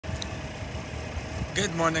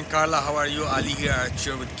Good morning, Karla. How are you? Ali here at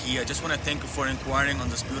Share with Kia. Just want to thank you for inquiring on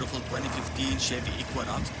this beautiful 2015 Chevy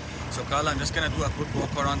Equinox. So, Karla, I'm just going to do a quick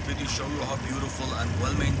walk around video, show you how beautiful and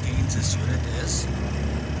well maintained this unit is.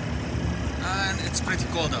 And it's pretty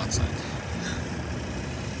cold outside.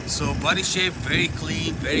 So, body shape, very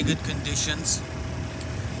clean, very good conditions.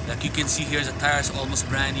 Like you can see here, the tires almost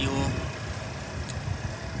brand new.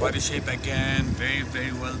 Body shape again,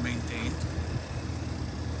 very well maintained.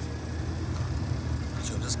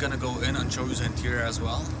 So I'm just gonna go in and show you the interior as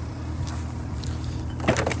well.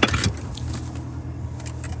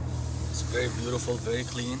 It's very beautiful, very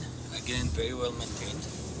clean, again very well maintained.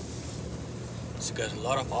 So you got a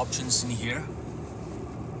lot of options in here,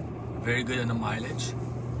 very good on the mileage,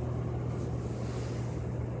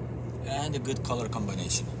 and a good color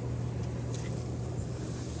combination.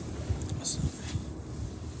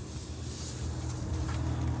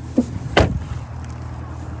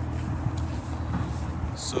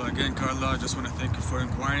 So again, Karla, I just want to thank you for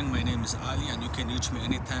inquiring. My name is Ali, and you can reach me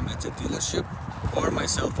anytime at the dealership or my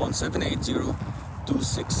cell phone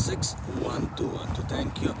 780-266-1212.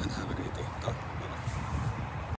 Thank you and have a great day.